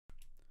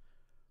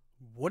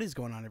What is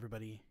going on,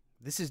 everybody?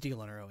 This is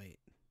Dealer08.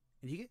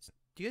 And do you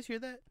guys hear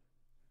that?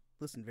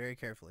 Listen very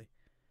carefully.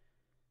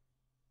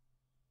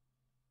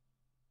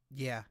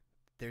 Yeah,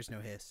 there's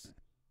no hiss.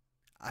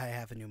 I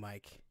have a new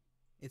mic.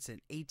 It's an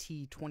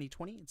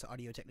AT2020. It's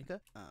Audio Technica.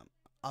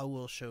 I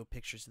will show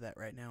pictures of that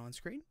right now on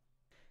screen.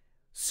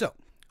 So,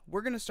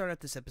 we're going to start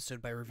out this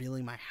episode by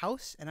revealing my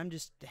house, and I'm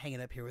just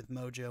hanging up here with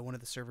Mojo, one of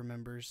the server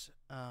members.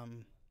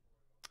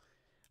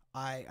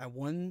 I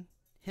won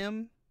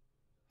him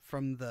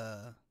from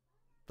the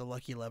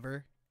lucky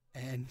lever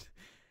and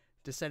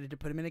decided to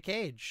put him in a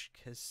cage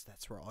because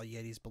that's where all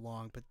Yetis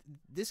belong. But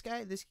this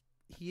guy,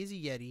 he is a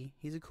Yeti.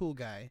 He's a cool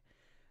guy,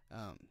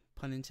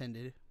 pun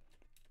intended.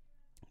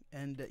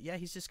 And yeah,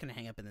 he's just gonna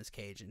hang up in this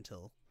cage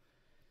until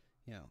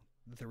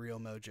the real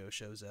Mojo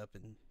shows up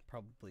and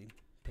probably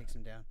takes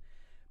him down.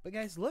 But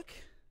guys, look,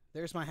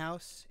 there's my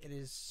house. It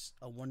is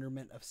a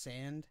wonderment of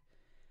sand,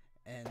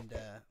 and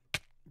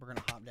we're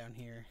gonna hop down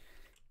here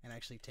and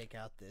actually take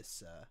out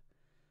this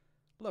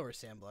lower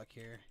sand block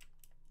here,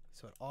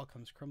 so it all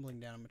comes crumbling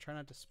down. I'm gonna try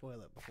not to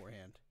spoil it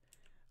beforehand.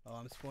 Oh,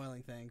 I'm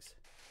spoiling things.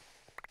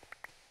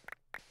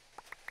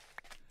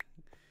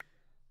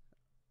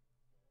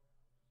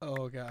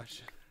 Oh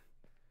gosh,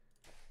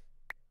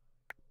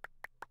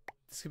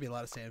 this could be a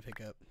lot of sand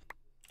pickup.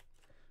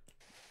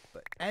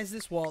 But as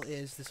this wall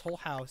is, this whole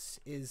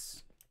house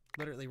is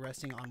literally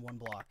resting on one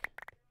block.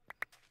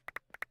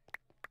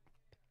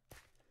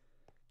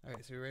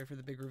 Alright, so we're ready for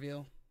the big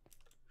reveal?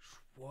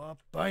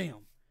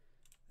 Bam!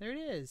 There it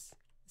is.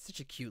 It's such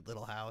a cute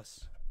little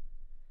house.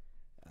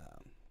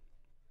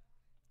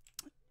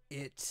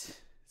 It's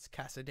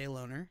Casa de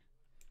Loner.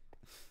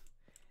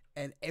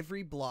 And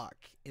every block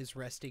is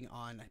resting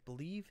on, I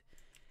believe,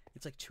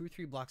 it's like 2 or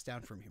 3 blocks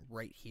down from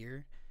right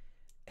here.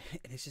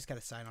 And it's just got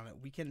a sign on it.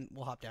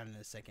 We'll hop down in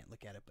a second,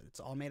 look at it. But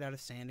it's all made out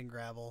of sand and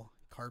gravel,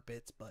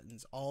 carpets,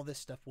 buttons. All this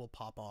stuff will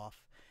pop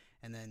off.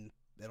 And then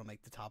it'll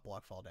make the top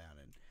block fall down.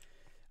 And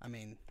I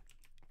mean,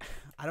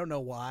 I don't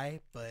know why,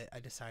 but I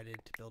decided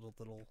to build a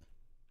little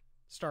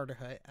starter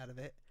hut out of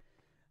it.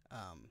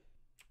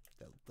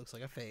 That looks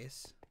like a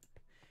face.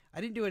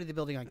 I didn't do any of the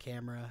building on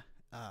camera.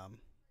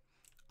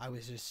 I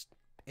was just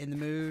in the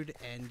mood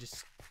and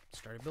just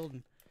started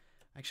building.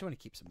 I actually want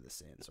to keep some of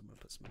this in, so I'm going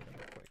to put some of it up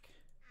real quick.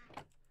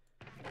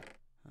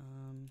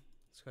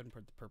 Let's go ahead and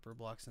put the purple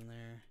blocks in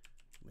there.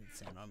 Leave the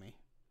sand on me.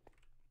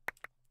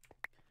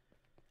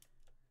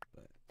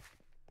 But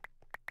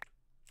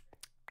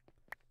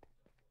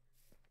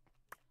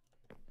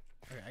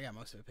okay, I got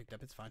most of it picked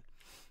up. It's fine.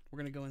 We're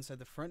going to go inside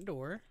the front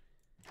door.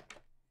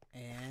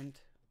 And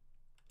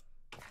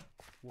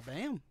well,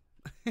 bam.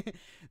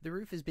 The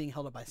roof is being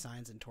held up by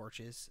signs and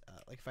torches.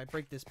 Like if I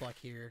break this block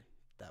here,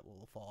 that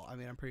will fall. I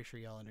mean, I'm pretty sure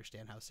y'all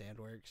understand how sand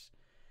works.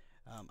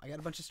 I got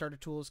a bunch of starter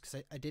tools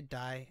because I did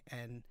die,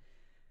 and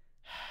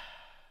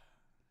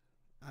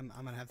I'm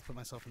going to have to put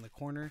myself in the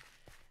corner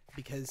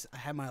because I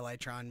had my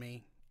elytra on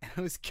me, and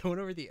I was going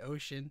over the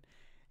ocean,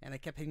 and I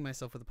kept hitting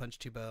myself with a punch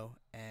tube bow,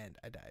 and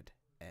I died,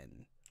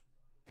 and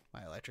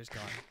my elytra's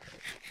gone. But,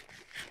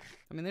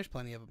 I mean, there's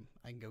plenty of them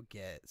I can go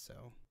get,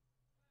 so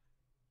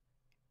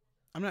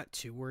I'm not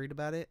too worried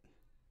about it.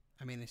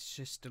 I mean, it's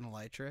just an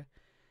elytra.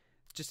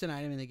 It's just an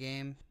item in the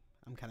game.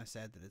 I'm kind of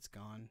sad that it's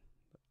gone.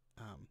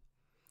 But,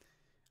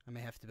 I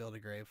may have to build a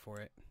grave for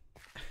it.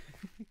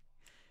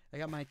 I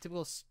got my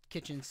typical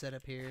kitchen set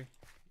up here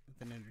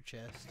with an ender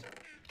chest.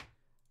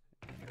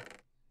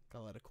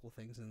 Got a lot of cool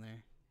things in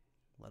there.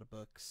 A lot of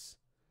books.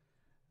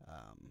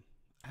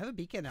 I have a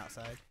beacon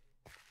outside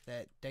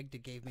that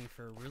Degda gave me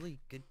for a really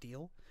good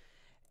deal.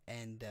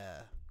 And,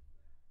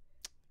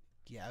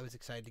 yeah, I was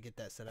excited to get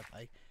that set up.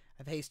 I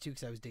have haste too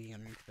because I was digging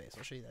underneath the base.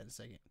 I'll show you that in a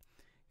second.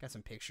 Got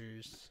some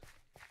pictures.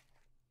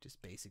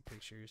 Just basic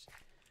pictures.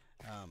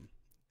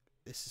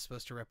 This is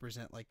supposed to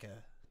represent like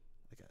a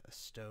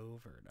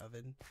stove or an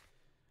oven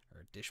or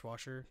a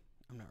dishwasher.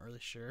 I'm not really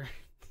sure.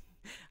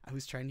 I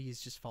was trying to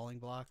use just falling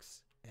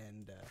blocks,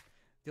 and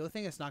the only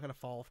thing that's not going to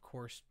fall, of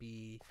course,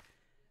 be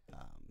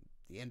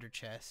the ender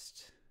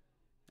chest.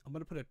 I'm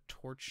going to put a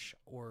torch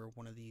or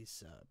one of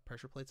these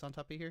pressure plates on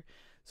top of here,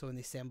 so when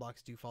these sand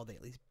blocks do fall, they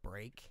at least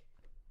break.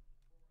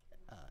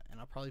 And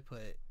I'll probably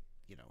put,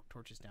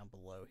 torches down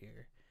below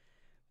here.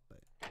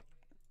 But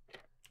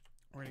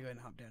we're going to go ahead and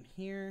hop down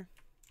here.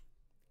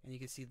 And you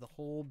can see the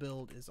whole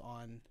build is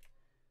on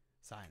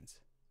signs.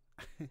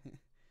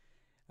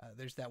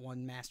 There's that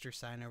one master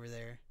sign over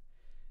there.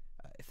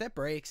 If that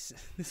breaks,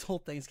 this whole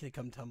thing's going to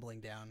come tumbling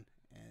down,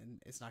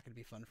 and it's not going to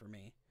be fun for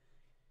me.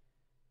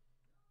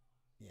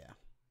 Yeah.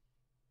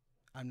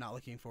 I'm not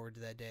looking forward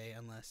to that day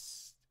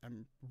unless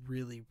I'm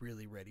really,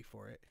 really ready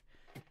for it.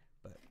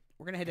 But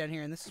we're going to head down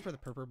here, and this is where the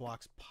purple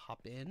blocks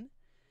pop in.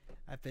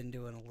 I've been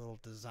doing a little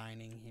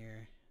designing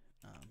here.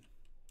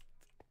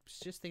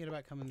 Just thinking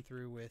about coming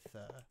through with,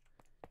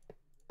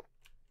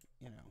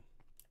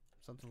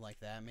 something like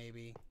that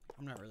maybe.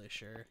 I'm not really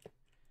sure.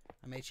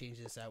 I may change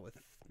this out with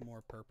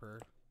more purple.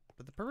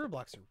 But the purple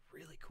blocks are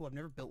really cool. I've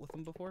never built with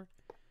them before.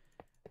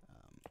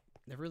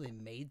 Never really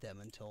made them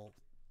until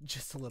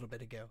just a little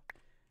bit ago.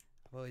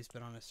 I've always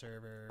been on a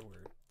server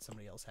where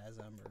somebody else has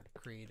them, or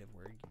creative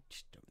where you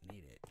just don't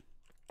need it.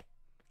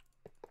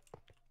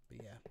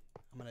 But yeah,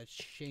 I'm gonna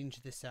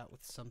change this out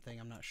with something.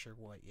 I'm not sure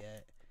what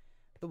yet.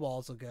 The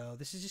walls will go.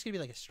 This is just gonna be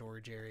like a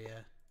storage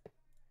area.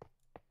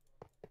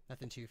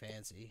 Nothing too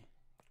fancy.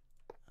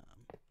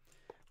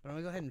 But I'm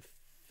gonna go ahead and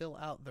fill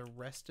out the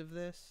rest of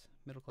this.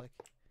 Middle click,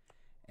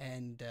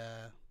 and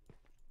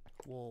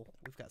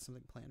we've got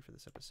something planned for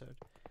this episode.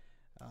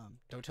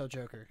 Don't tell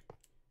Joker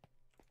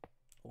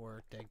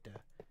or Degda.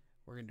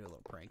 We're gonna do a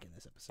little prank in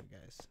this episode,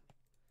 guys.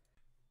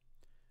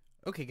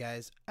 Okay,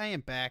 guys, I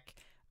am back.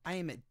 I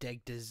am at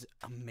Degda's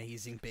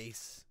amazing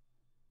base.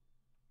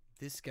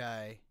 This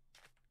guy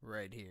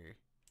right here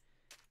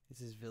is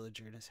his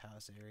villager in his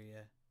house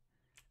area.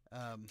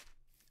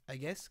 I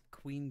guess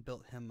Queen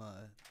built him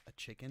a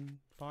chicken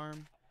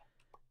farm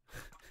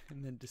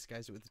and then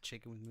disguised it with a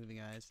chicken with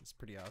moving eyes. It's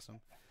pretty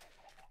awesome.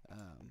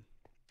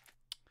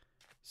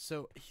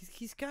 So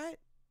he's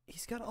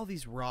got all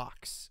these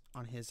rocks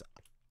on his,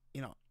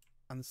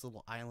 on this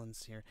little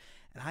islands here,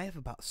 and I have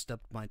about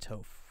stubbed my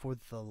toe for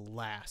the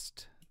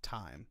last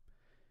time.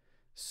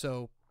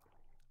 So,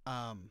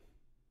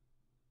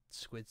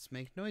 squids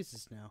make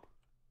noises now.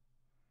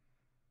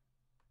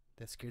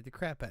 That scared the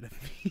crap out of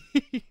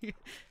me.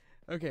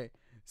 Okay,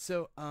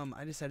 so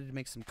I decided to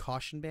make some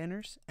caution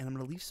banners, and I'm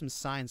gonna leave some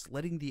signs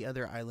letting the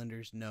other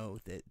islanders know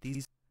that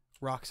these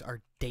rocks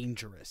are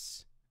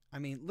dangerous. I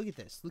mean, look at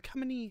this. Look how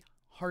many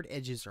hard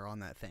edges are on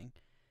that thing.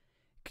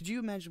 Could you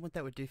imagine what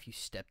that would do if you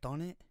stepped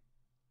on it?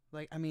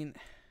 Like, I mean,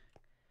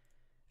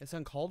 it's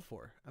uncalled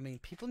for. I mean,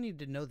 people need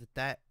to know that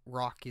that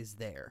rock is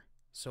there.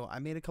 So I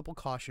made a couple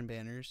caution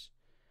banners,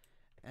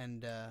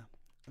 and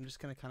I'm just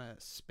gonna kind of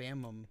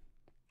spam them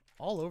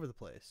all over the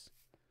place.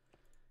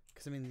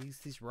 Because, I mean,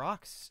 these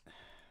rocks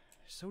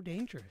are so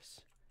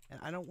dangerous. And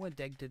I don't want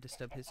Degda to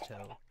stub his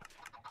toe.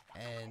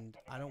 And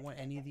I don't want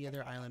any of the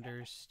other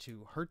islanders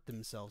to hurt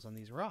themselves on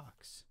these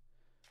rocks.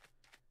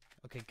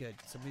 Okay, good.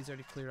 Somebody's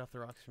already cleared off the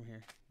rocks from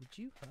here. Would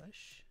you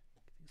hush?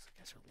 These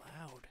guys are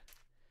loud.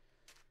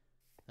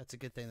 That's a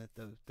good thing that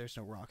there's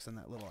no rocks on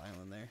that little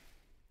island there.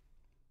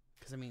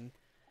 Because, I mean,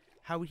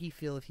 how would he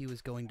feel if he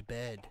was going to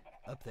bed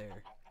up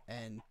there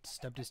and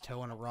stubbed his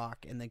toe on a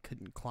rock and then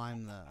couldn't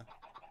climb the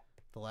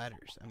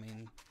ladders? I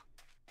mean,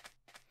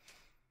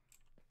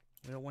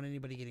 we don't want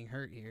anybody getting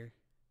hurt here.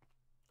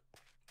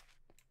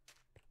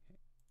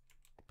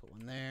 Put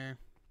one there.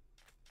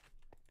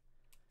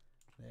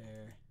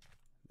 There.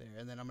 There.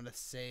 And then I'm going to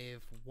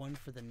save one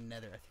for the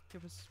nether. I think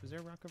there was there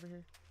a rock over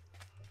here?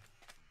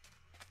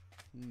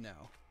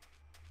 No.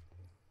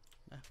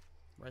 Ah,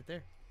 right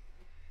there.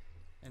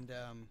 And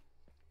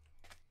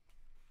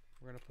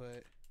we're going to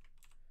put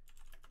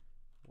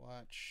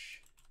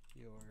watch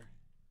your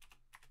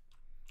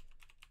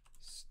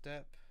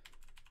step.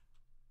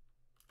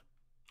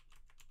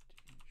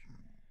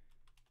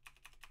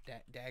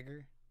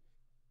 Dagger.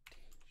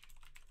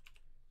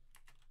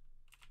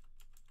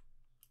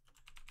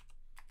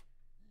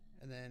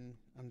 And then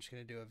I'm just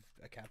going to do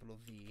a capital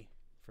V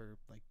for,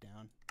 like,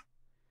 down.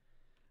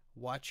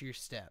 Watch your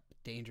step.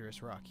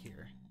 Dangerous rock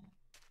here.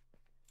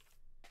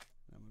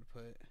 And I'm going to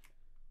put,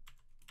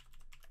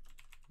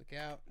 look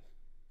out.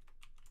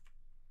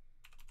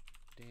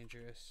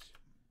 Dangerous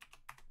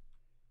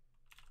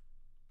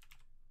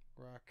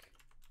rock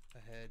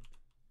ahead.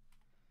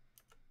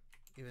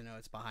 Even though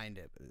it's behind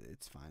it, but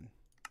it's fine.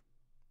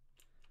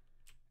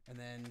 And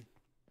then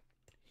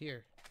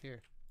here.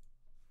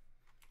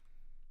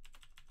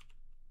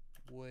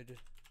 Wood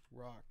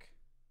rock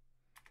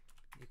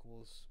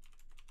equals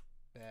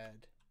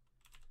bad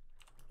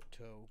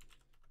toe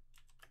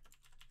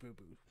boo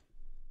boo.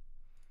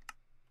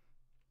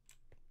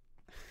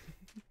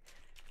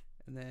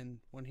 And then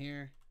one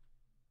here.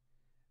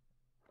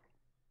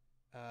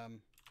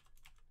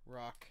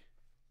 Rock.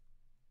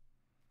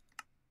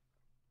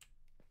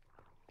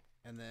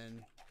 And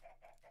then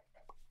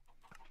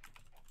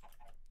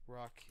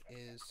rock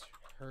is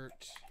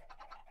hurt.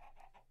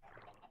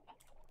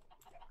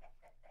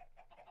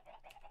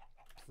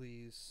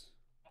 Please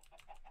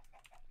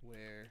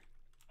wear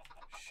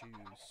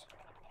shoes.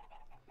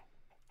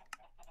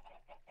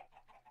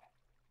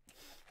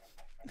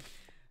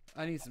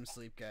 I need some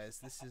sleep, guys.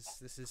 This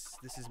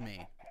is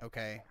me.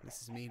 Okay,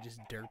 this is me just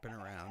derping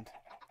around.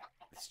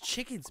 These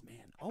chickens,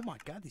 man. Oh my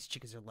god, these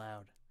chickens are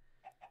loud.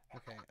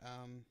 Okay,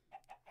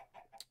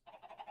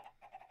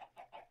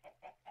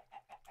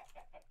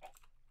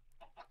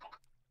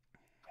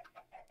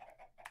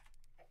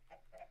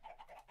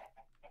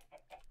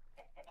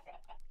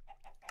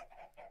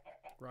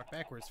 rock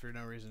backwards for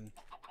no reason.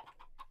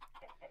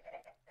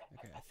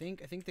 Okay, I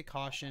think the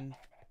caution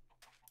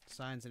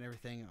signs and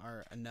everything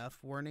are enough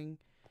warning.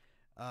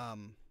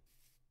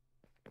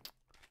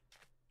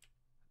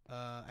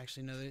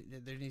 Actually, no,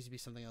 there needs to be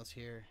something else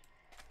here.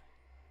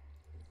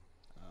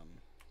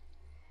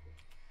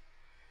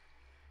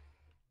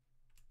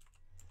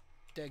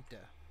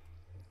 Degda.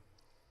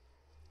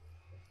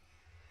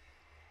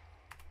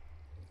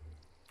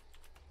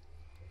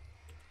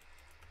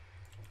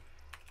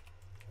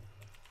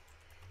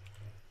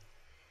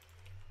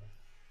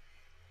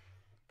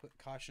 put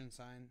caution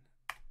sign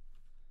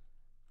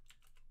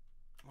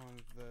on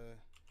the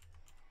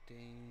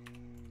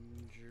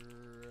dangerous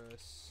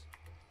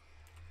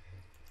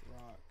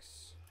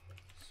rocks,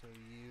 so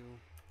you ...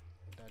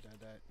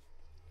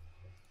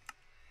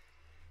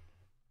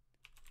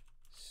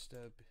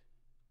 stub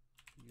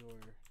your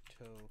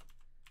toe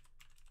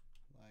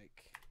like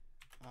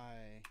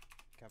I,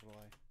 capital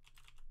I,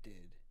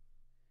 did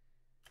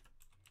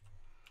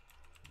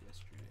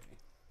yesterday.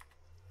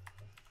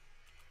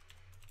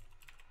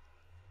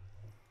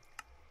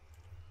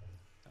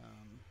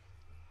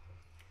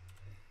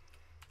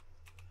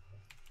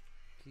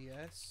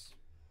 P.S.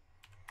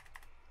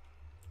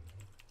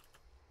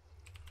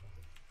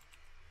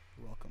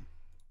 You're welcome.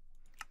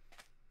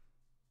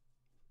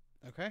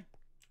 Okay.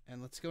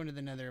 And let's go into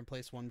the nether and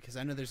place one, because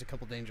I know there's a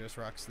couple dangerous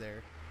rocks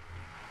there.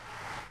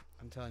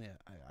 I'm telling you,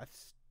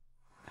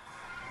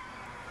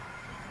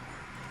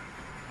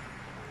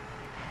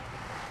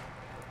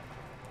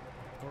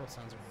 portal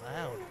sounds are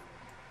loud.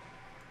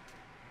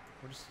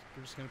 We're just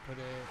gonna put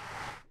it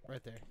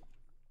right there,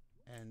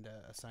 and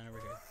a sign over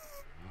here.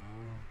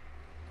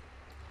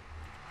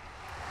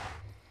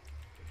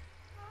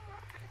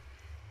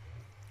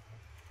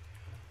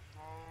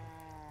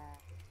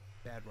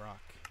 Bad rock.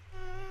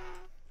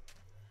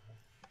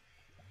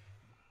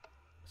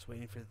 Just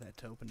waiting for that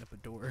to open up a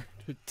door,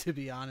 to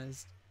be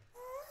honest.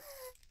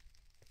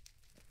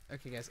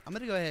 Okay, guys, I'm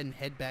gonna go ahead and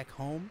head back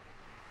home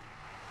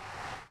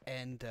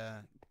and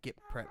get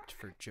prepped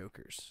for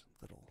Joker's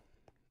little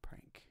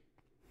prank.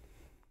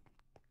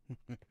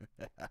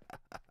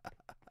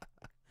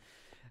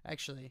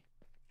 Actually,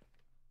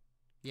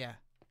 yeah.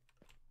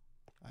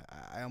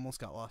 I almost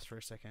got lost for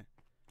a second.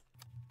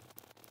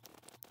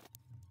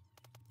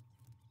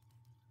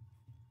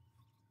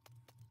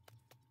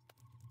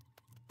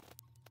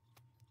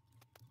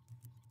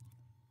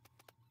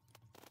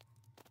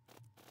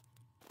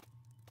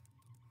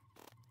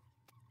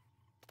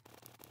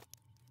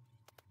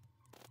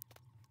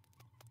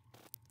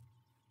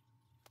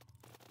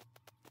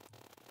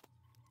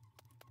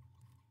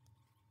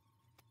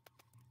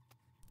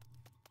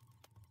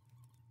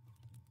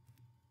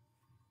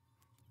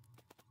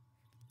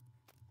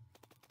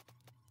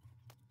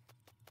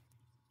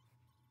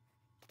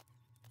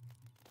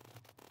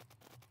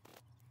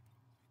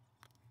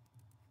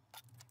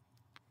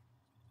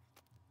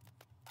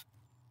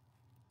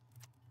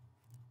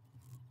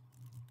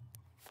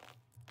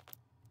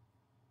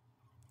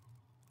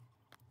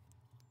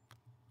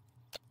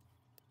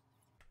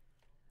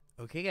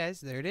 Okay, guys,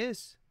 there it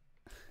is.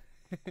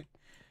 It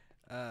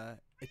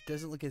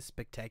doesn't look as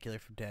spectacular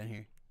from down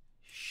here.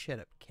 Shut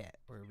up, cat,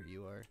 wherever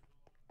you are.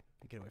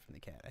 Get away from the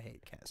cat. I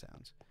hate cat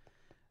sounds.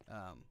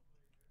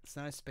 It's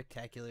not as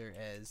spectacular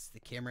as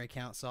the camera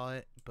account saw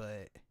it,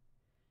 but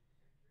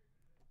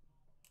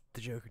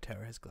the Joker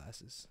Tower has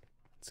glasses.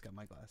 It's got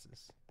my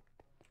glasses.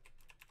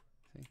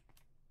 See?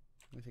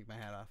 Let me take my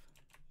hat off.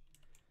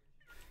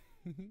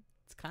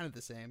 It's kind of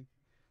the same.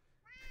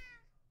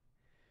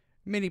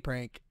 Mini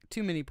prank.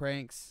 2 mini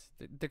pranks.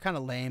 They're kind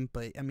of lame,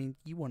 but I mean,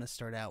 you want to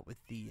start out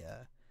with the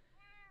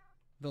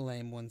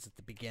lame ones at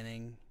the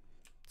beginning.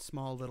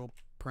 Small little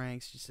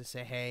pranks just to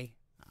say, hey,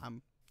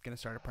 I'm going to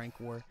start a prank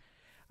war.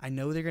 I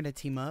know they're going to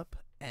team up,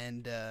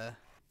 and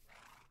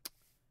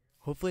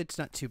hopefully it's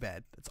not too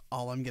bad. That's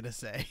all I'm going to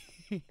say.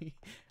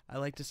 I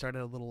like to start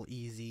out a little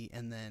easy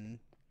and then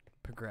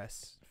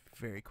progress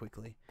very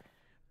quickly.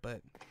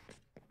 But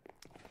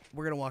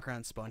we're going to walk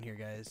around Spawn here,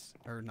 guys.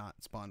 Or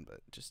not Spawn, but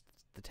just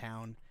the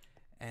town.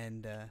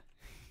 And I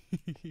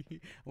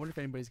wonder if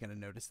anybody's going to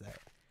notice that.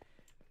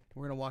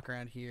 We're going to walk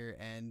around here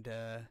and,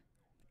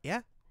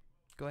 yeah,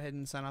 go ahead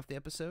and sign off the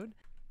episode.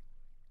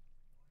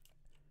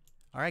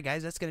 Alright,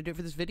 guys, that's going to do it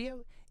for this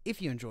video.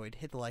 If you enjoyed,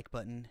 hit the like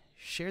button,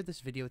 share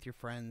this video with your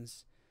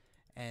friends,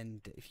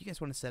 and if you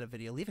guys want to set a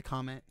video, leave a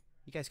comment.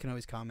 You guys can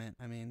always comment.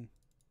 I mean,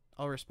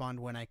 I'll respond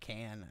when I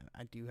can.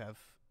 I do have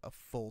a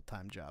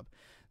full-time job,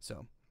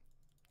 so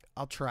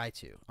I'll try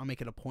to. I'll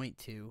make it a point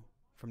to,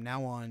 from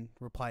now on,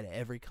 reply to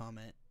every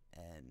comment,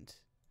 and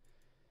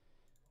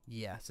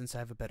yeah, since I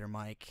have a better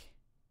mic,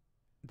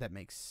 that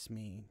makes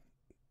me,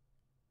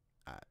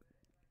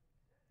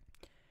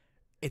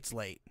 it's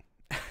late.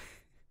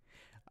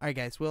 Alright,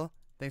 guys, well,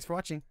 thanks for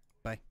watching.